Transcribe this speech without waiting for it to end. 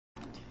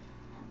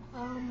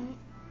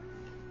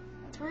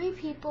Three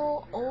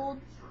people old.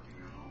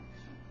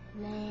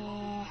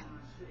 Bleh.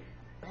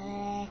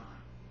 Bleh.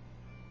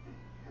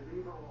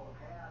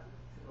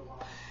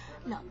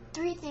 No,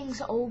 three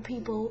things old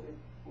people.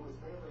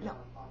 No.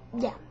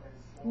 Yeah.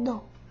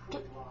 No.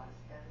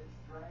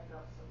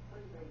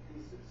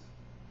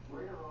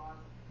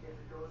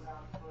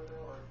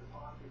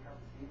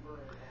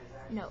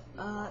 No.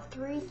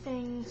 Three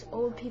things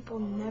old people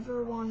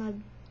never want to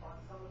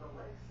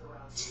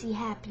see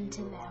happen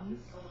to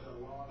them.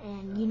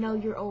 And you know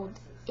you're old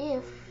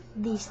if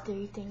these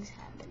three things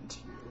happen to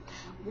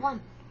you.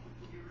 1.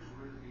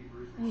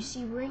 You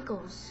see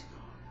wrinkles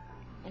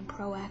and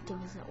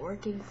Proactive isn't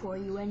working for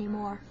you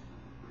anymore.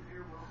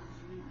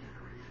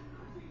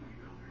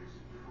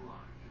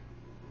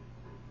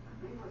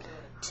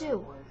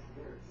 2.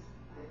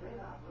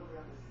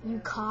 You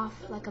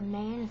cough like a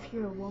man if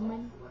you're a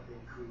woman,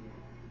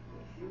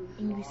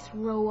 and you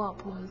throw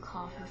up when you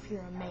cough if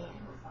you're a man.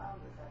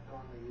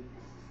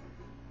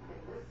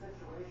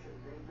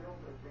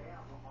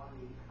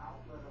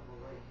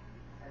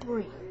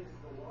 3.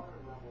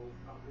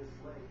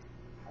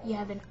 You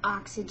have an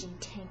oxygen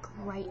tank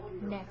right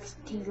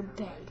next to your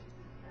bed.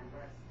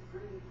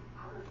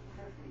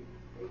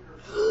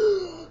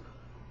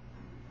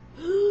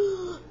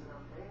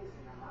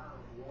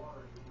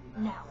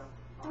 Now,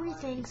 3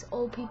 things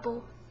old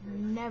people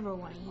never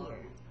want to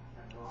hear.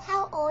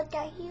 How old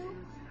are you?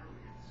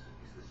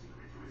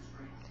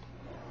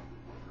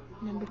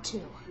 Number 2,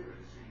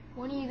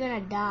 when are you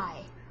gonna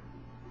die?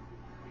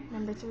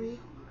 Number 3,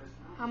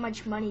 how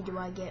much money do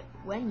I get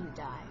when you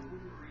die?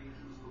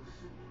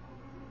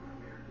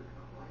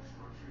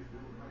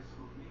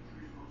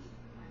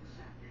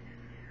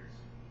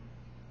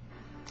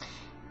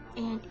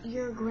 And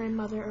your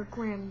grandmother or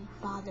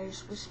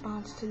grandfather's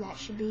response to that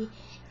should be,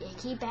 you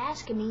keep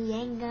asking me, you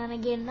ain't gonna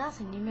get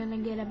nothing. You're gonna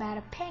get about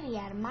a penny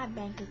out of my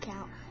bank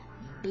account,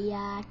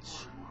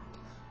 biatch.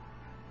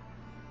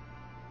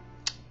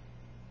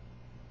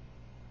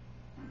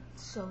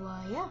 So,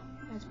 yeah,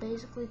 that's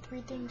basically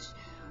 3 things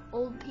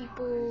old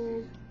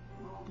people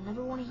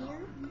never want to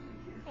hear,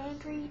 and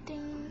 3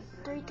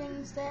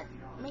 things that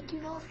make you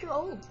know if you're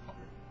old.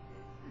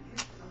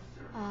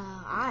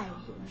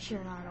 I'm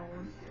sure not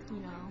old, you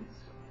know.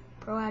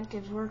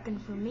 Proactive's working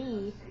for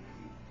me,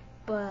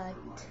 but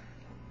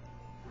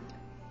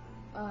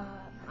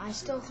I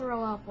still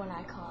throw up when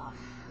I cough.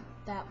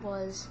 That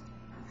was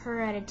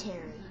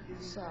hereditary,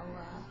 so,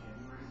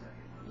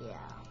 yeah.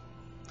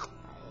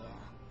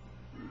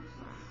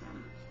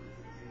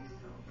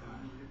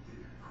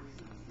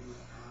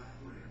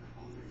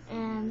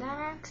 And that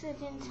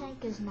oxygen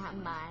tank is not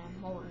mine.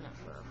 I'm holding it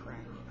for a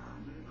friend, you know.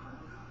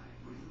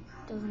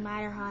 Doesn't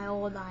matter how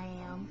old I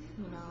am,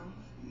 you know.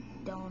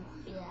 Don't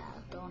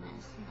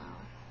ask, no.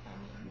 I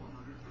mean,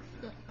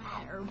 it doesn't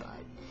matter,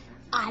 but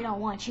I don't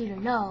want you to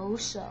know,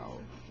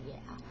 so,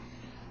 yeah.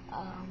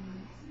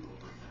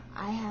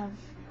 I have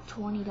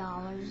 $20,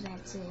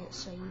 that's it,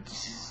 so you're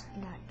just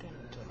not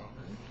gonna get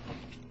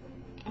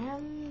any.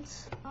 And,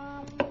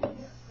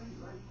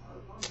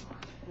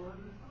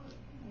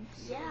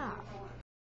 yeah.